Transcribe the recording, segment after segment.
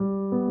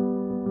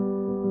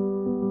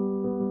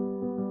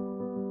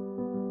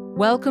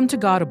Welcome to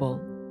Godable,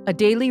 a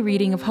daily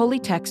reading of holy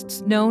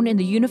texts known in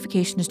the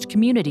Unificationist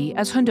community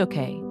as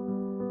Hundoke.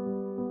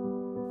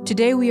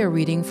 Today we are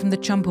reading from the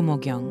Chambumo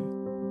Gyeong.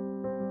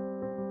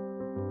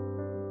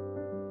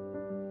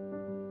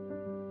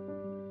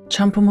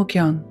 Chambumo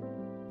Gyeong,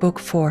 Book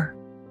 4.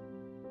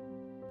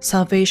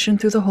 Salvation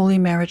through the Holy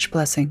Marriage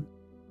Blessing.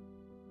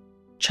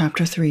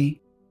 Chapter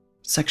 3,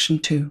 Section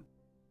 2,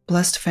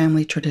 Blessed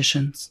Family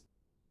Traditions.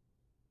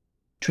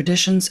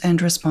 Traditions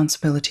and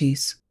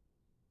Responsibilities.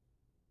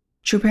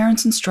 True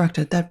parents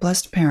instructed that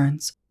blessed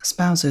parents,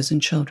 spouses, and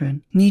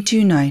children need to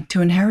unite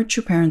to inherit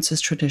true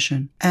parents'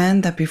 tradition,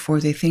 and that before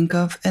they think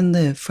of and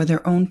live for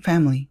their own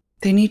family,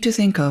 they need to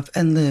think of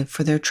and live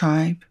for their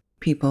tribe,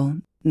 people,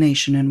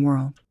 nation, and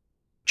world.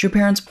 True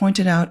parents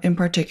pointed out in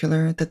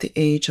particular that the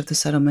age of the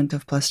settlement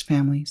of blessed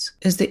families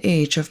is the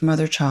age of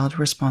mother-child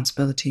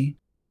responsibility.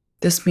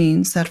 This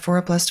means that for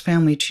a blessed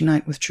family to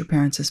unite with true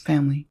parents'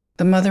 family,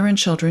 the mother and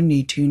children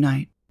need to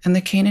unite, and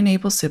the Cain and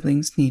Abel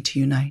siblings need to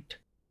unite.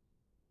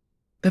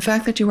 The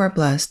fact that you are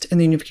blessed in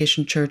the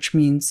Unification Church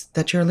means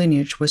that your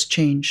lineage was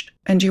changed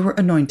and you were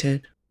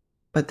anointed,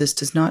 but this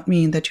does not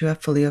mean that you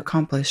have fully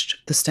accomplished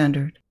the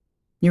standard.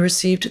 You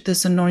received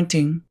this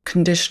anointing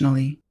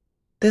conditionally.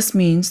 This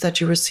means that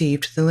you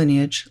received the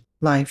lineage,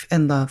 life,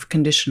 and love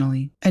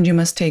conditionally, and you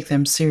must take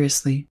them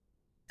seriously.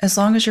 As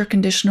long as your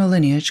conditional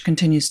lineage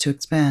continues to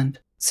expand,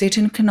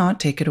 Satan cannot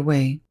take it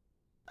away.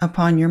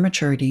 Upon your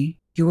maturity,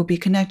 you will be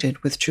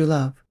connected with true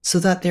love, so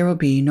that there will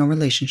be no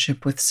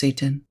relationship with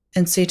Satan,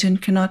 and Satan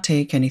cannot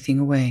take anything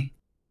away.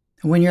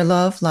 When your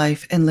love,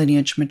 life, and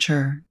lineage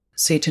mature,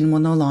 Satan will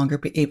no longer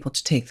be able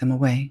to take them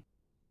away.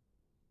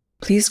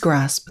 Please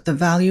grasp the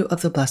value of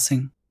the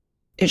blessing.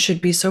 It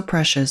should be so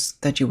precious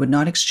that you would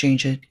not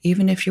exchange it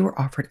even if you were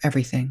offered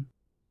everything.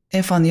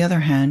 If, on the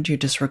other hand, you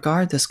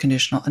disregard this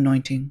conditional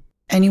anointing,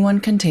 anyone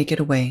can take it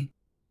away.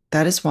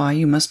 That is why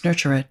you must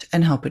nurture it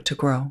and help it to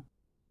grow.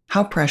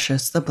 How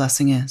precious the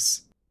blessing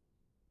is.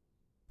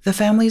 The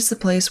family is the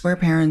place where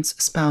parents,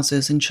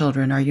 spouses, and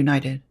children are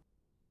united.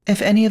 If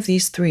any of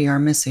these three are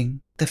missing,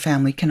 the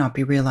family cannot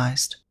be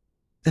realized.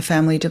 The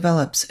family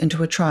develops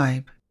into a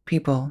tribe,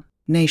 people,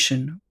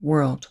 nation,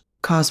 world,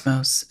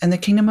 cosmos, and the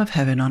kingdom of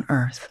heaven on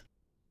earth.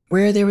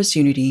 Where there is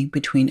unity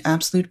between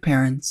absolute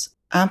parents,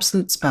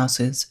 absolute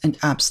spouses, and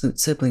absolute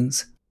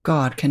siblings,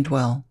 God can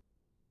dwell.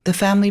 The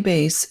family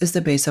base is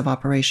the base of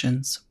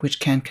operations,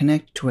 which can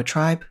connect to a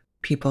tribe,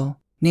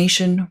 people,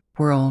 nation,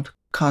 world,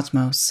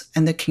 cosmos,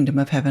 and the kingdom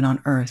of heaven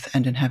on earth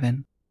and in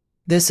heaven.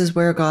 This is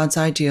where God's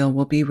ideal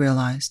will be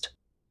realized.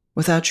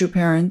 Without true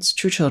parents,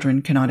 true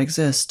children cannot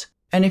exist,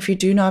 and if you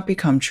do not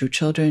become true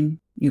children,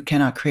 you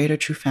cannot create a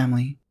true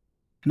family.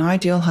 An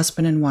ideal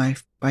husband and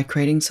wife, by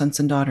creating sons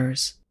and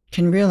daughters,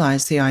 can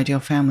realize the ideal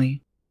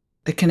family.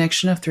 The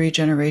connection of 3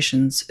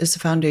 generations is the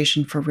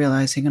foundation for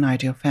realizing an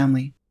ideal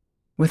family.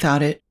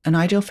 Without it, an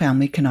ideal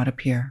family cannot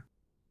appear.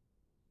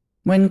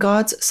 When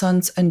God's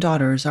sons and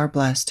daughters are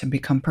blessed and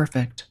become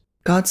perfect,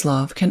 God's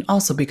love can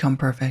also become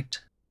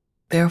perfect.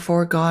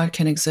 Therefore, God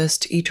can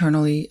exist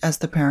eternally as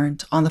the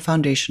parent on the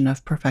foundation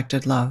of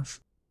perfected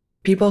love.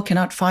 People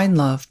cannot find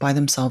love by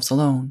themselves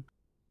alone.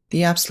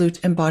 The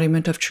absolute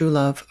embodiment of true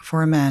love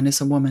for a man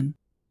is a woman.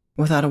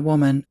 Without a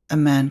woman, a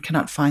man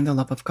cannot find the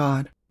love of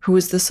God, who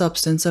is the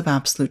substance of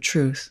absolute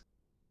truth.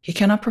 He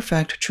cannot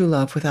perfect true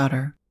love without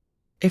her.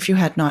 If you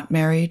had not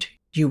married,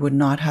 you would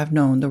not have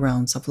known the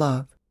realms of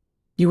love.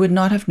 You would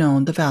not have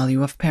known the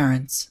value of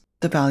parents,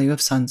 the value of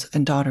sons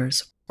and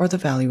daughters, or the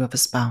value of a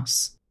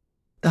spouse.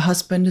 The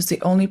husband is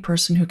the only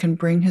person who can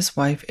bring his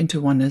wife into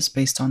oneness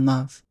based on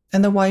love,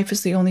 and the wife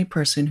is the only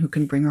person who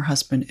can bring her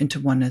husband into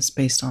oneness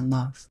based on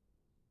love.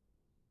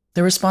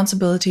 The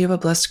responsibility of a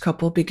blessed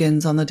couple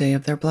begins on the day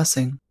of their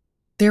blessing.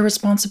 Their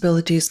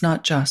responsibility is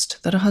not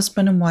just that a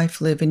husband and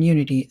wife live in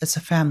unity as a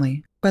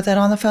family, but that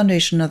on the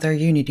foundation of their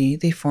unity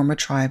they form a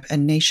tribe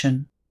and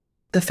nation.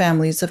 The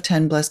families of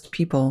 10 blessed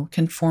people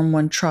can form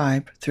one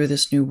tribe through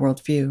this new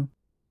worldview.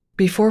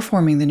 Before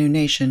forming the new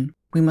nation,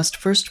 we must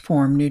first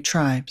form new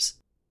tribes.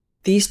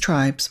 These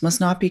tribes must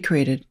not be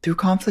created through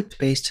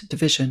conflict-based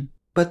division,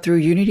 but through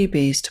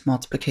unity-based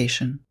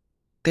multiplication.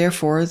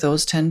 Therefore,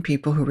 those 10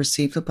 people who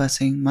receive the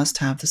blessing must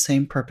have the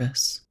same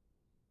purpose.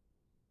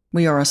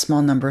 We are a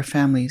small number of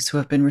families who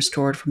have been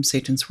restored from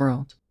Satan's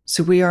world,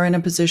 so we are in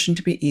a position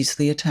to be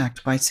easily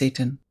attacked by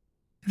Satan.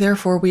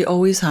 Therefore, we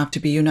always have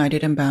to be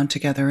united and bound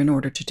together in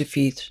order to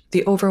defeat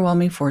the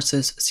overwhelming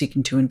forces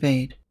seeking to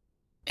invade.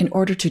 In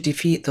order to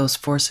defeat those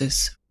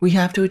forces, we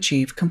have to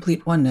achieve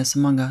complete oneness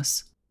among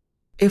us.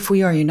 If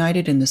we are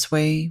united in this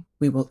way,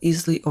 we will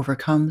easily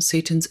overcome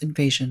Satan's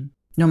invasion,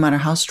 no matter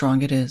how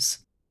strong it is.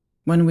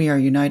 When we are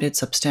united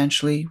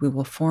substantially, we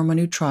will form a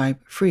new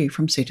tribe free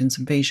from Satan's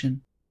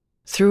invasion.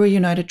 Through a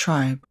united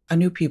tribe, a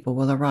new people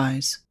will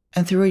arise,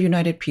 and through a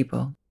united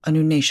people, a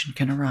new nation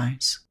can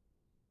arise.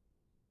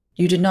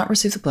 You did not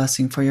receive the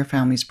blessing for your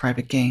family's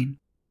private gain.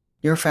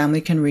 Your family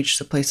can reach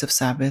the place of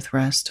Sabbath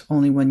rest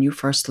only when you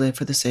first live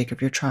for the sake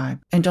of your tribe,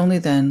 and only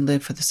then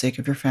live for the sake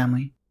of your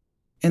family.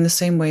 In the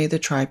same way, the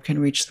tribe can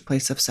reach the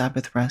place of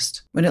Sabbath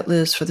rest when it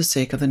lives for the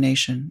sake of the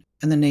nation,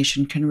 and the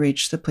nation can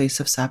reach the place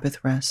of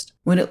Sabbath rest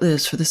when it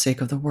lives for the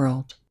sake of the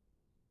world.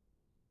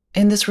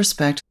 In this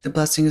respect, the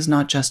blessing is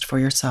not just for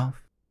yourself.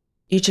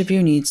 Each of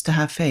you needs to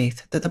have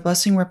faith that the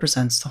blessing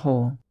represents the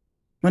whole.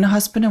 When a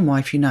husband and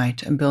wife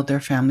unite and build their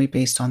family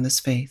based on this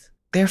faith,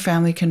 their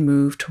family can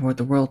move toward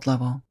the world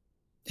level.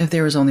 If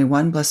there is only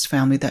one blessed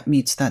family that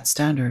meets that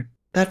standard,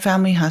 that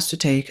family has to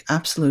take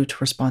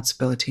absolute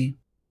responsibility.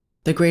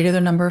 The greater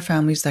the number of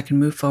families that can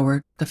move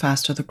forward, the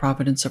faster the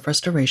providence of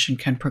restoration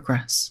can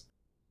progress.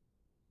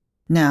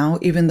 Now,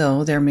 even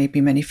though there may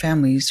be many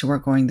families who are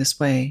going this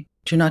way,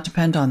 do not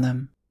depend on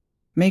them.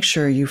 Make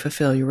sure you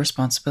fulfill your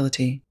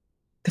responsibility.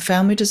 The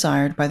family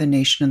desired by the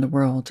nation and the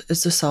world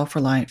is the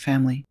self-reliant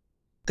family.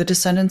 The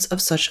descendants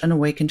of such an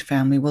awakened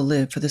family will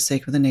live for the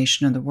sake of the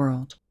nation and the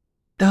world.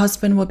 The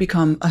husband will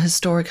become a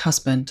historic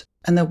husband,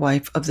 and the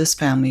wife of this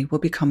family will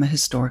become a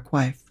historic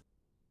wife.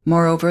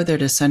 Moreover, their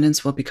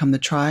descendants will become the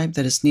tribe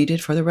that is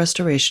needed for the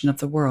restoration of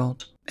the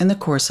world in the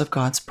course of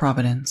God's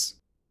providence.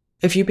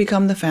 If you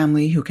become the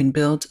family who can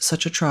build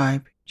such a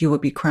tribe, you will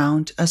be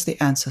crowned as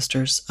the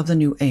ancestors of the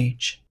new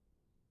age.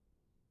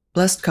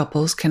 Blessed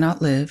couples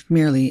cannot live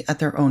merely at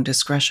their own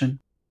discretion.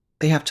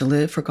 They have to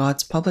live for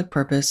God's public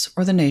purpose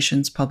or the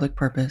nation's public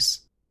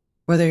purpose.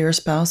 Whether your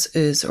spouse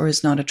is or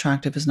is not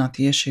attractive is not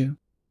the issue.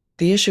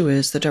 The issue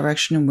is the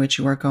direction in which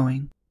you are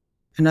going.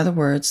 In other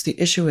words, the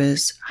issue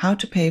is how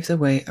to pave the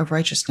way of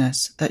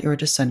righteousness that your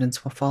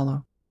descendants will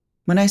follow.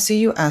 When I see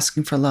you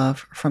asking for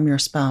love from your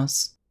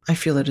spouse, I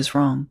feel it is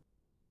wrong.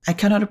 I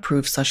cannot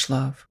approve such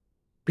love.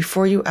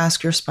 Before you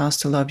ask your spouse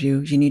to love you,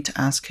 you need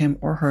to ask him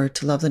or her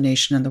to love the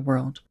nation and the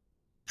world.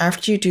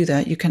 After you do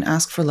that, you can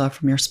ask for love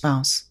from your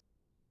spouse.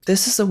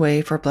 This is the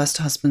way for blessed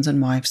husbands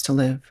and wives to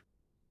live.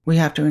 We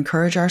have to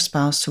encourage our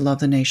spouse to love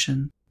the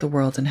nation, the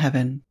world, and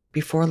heaven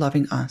before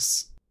loving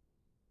us.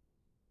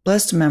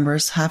 Blessed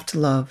members have to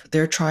love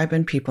their tribe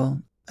and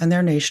people and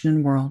their nation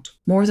and world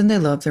more than they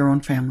love their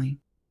own family.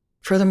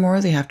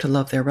 Furthermore, they have to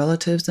love their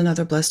relatives and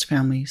other blessed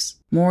families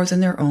more than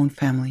their own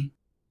family.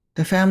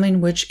 The family in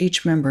which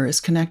each member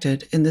is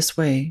connected in this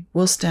way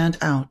will stand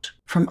out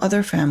from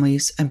other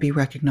families and be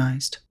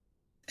recognized.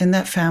 In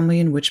that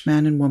family in which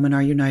man and woman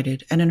are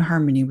united and in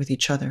harmony with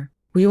each other,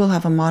 we will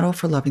have a model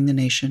for loving the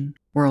nation,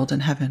 world,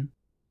 and heaven.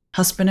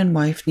 Husband and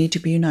wife need to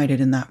be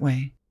united in that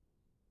way.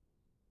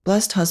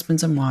 Blessed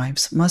husbands and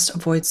wives must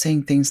avoid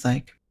saying things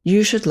like,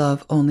 "You should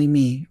love only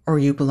me," or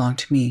 "You belong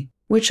to me,"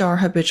 which are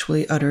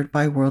habitually uttered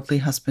by worldly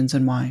husbands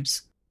and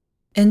wives.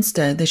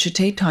 Instead, they should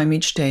take time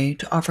each day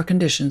to offer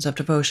conditions of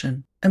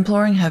devotion,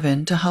 imploring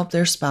heaven to help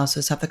their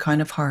spouses have the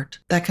kind of heart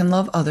that can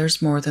love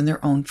others more than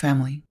their own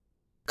family.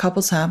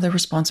 Couples have the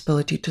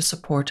responsibility to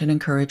support and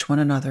encourage one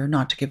another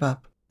not to give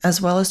up,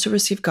 as well as to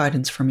receive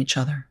guidance from each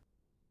other.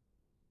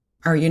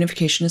 Our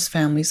unificationist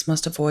families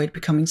must avoid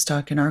becoming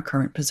stuck in our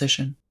current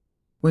position.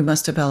 We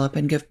must develop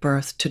and give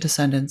birth to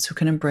descendants who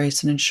can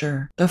embrace and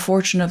ensure the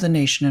fortune of the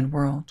nation and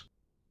world.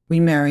 We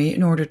marry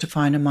in order to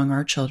find among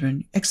our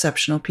children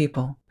exceptional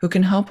people who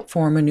can help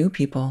form a new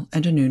people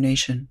and a new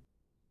nation.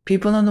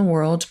 People in the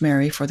world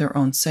marry for their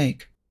own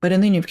sake, but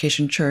in the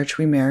Unification Church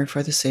we marry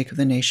for the sake of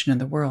the nation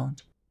and the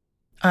world.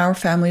 Our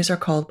families are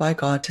called by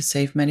God to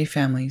save many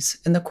families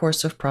in the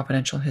course of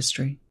providential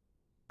history.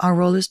 Our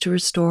role is to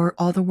restore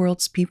all the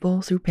world's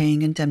people through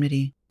paying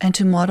indemnity, and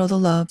to model the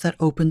love that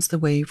opens the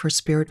way for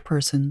spirit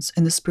persons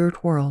in the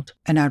spirit world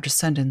and our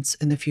descendants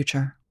in the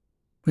future.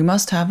 We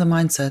must have the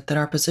mindset that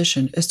our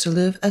position is to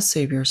live as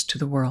saviors to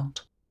the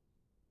world.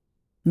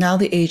 Now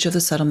the age of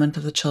the settlement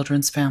of the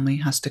children's family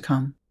has to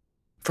come.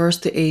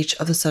 First, the age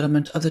of the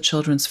settlement of the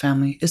children's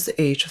family is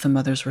the age of the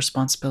mother's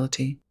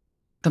responsibility.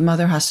 The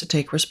mother has to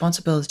take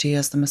responsibility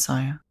as the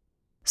Messiah.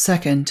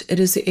 Second, it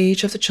is the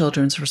age of the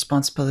children's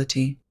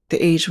responsibility,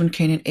 the age when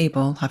Cain and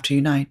Abel have to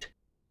unite.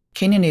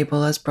 Cain and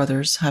Abel as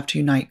brothers have to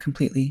unite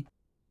completely.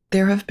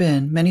 There have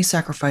been many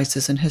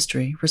sacrifices in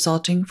history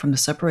resulting from the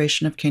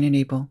separation of Cain and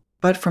Abel,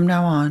 but from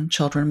now on,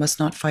 children must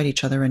not fight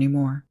each other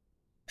anymore.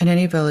 In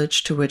any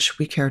village to which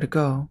we care to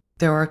go,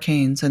 there are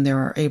Cains and there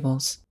are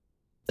Abels.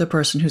 The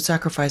person who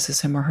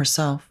sacrifices him or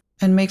herself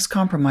and makes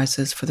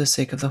compromises for the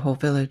sake of the whole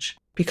village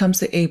becomes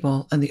the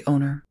Abel and the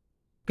owner.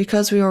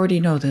 Because we already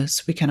know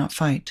this, we cannot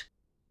fight.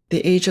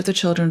 The age of the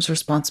children's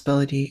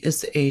responsibility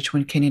is the age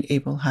when Cain and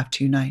Abel have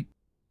to unite.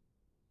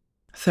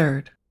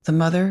 Third, the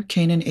mother,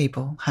 Cain, and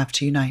Abel have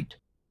to unite.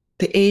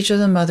 The age of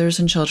the mother's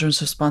and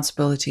children's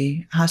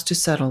responsibility has to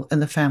settle in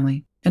the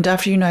family, and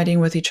after uniting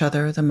with each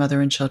other, the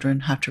mother and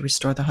children have to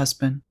restore the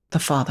husband, the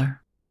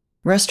father.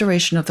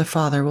 Restoration of the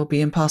father will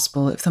be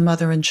impossible if the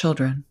mother and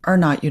children are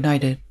not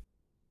united.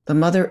 The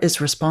mother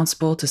is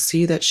responsible to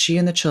see that she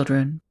and the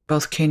children,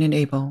 both Cain and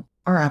Abel,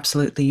 are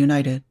absolutely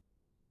united.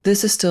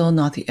 This is still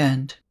not the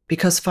end,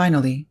 because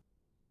finally,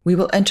 we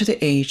will enter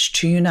the age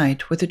to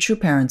unite with the true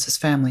parents as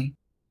family.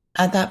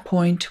 At that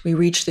point, we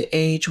reach the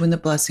age when the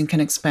blessing can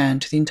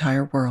expand to the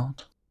entire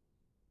world.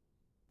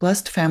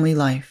 Blessed family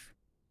life.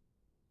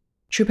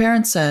 True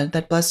Parents said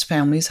that blessed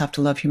families have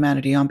to love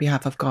humanity on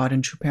behalf of God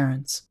and true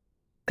parents.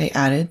 They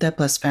added that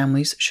blessed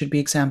families should be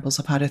examples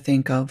of how to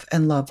think of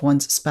and love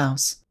one's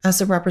spouse as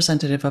the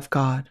representative of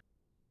God.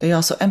 They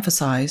also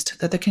emphasized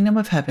that the kingdom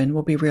of heaven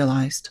will be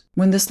realized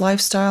when this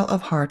lifestyle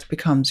of heart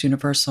becomes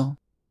universal.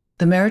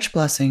 The marriage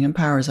blessing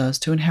empowers us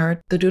to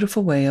inherit the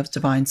dutiful way of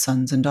divine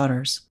sons and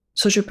daughters,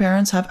 so your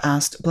parents have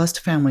asked blessed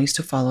families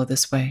to follow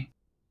this way.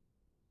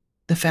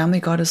 The family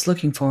God is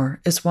looking for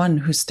is one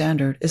whose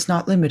standard is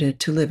not limited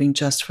to living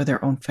just for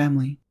their own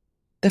family.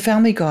 The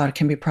family God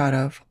can be proud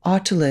of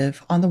ought to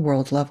live on the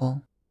world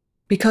level.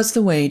 Because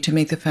the way to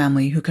make the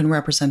family who can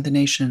represent the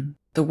nation,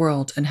 the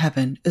world, and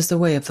heaven is the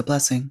way of the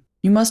blessing,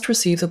 you must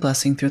receive the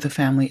blessing through the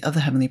family of the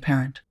Heavenly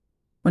Parent.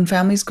 When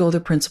families go the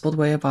principled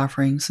way of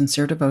offering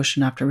sincere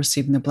devotion after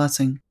receiving the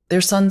blessing,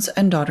 their sons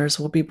and daughters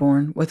will be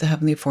born with the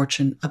heavenly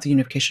fortune of the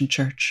Unification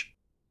Church.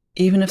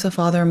 Even if the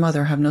father and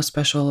mother have no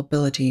special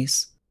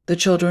abilities, the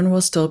children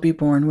will still be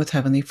born with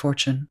heavenly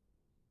fortune.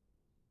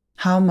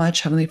 How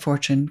much heavenly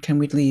fortune can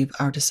we leave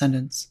our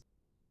descendants?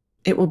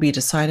 It will be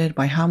decided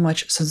by how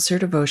much sincere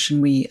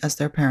devotion we as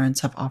their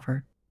parents have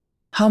offered.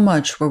 How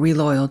much were we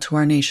loyal to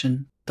our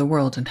nation, the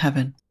world, and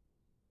heaven?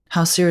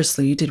 How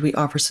seriously did we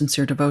offer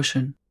sincere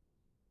devotion?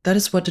 That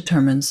is what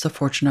determines the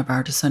fortune of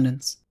our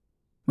descendants.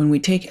 When we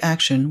take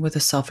action with a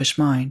selfish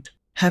mind,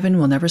 heaven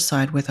will never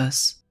side with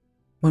us.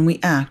 When we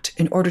act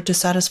in order to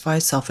satisfy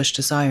selfish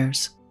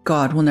desires,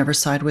 God will never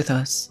side with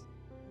us.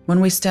 When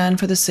we stand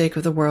for the sake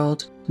of the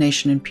world,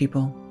 nation, and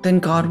people, then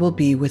God will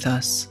be with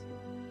us.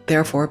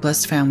 Therefore,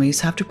 blessed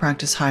families have to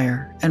practice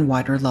higher and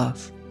wider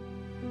love.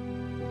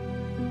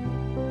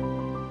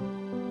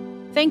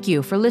 Thank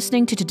you for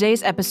listening to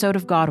today's episode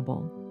of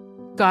Godable.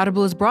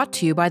 Godable is brought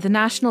to you by the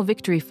National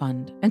Victory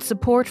Fund and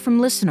support from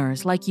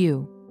listeners like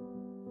you.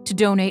 To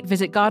donate,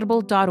 visit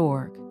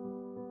godable.org.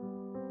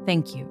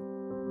 Thank you.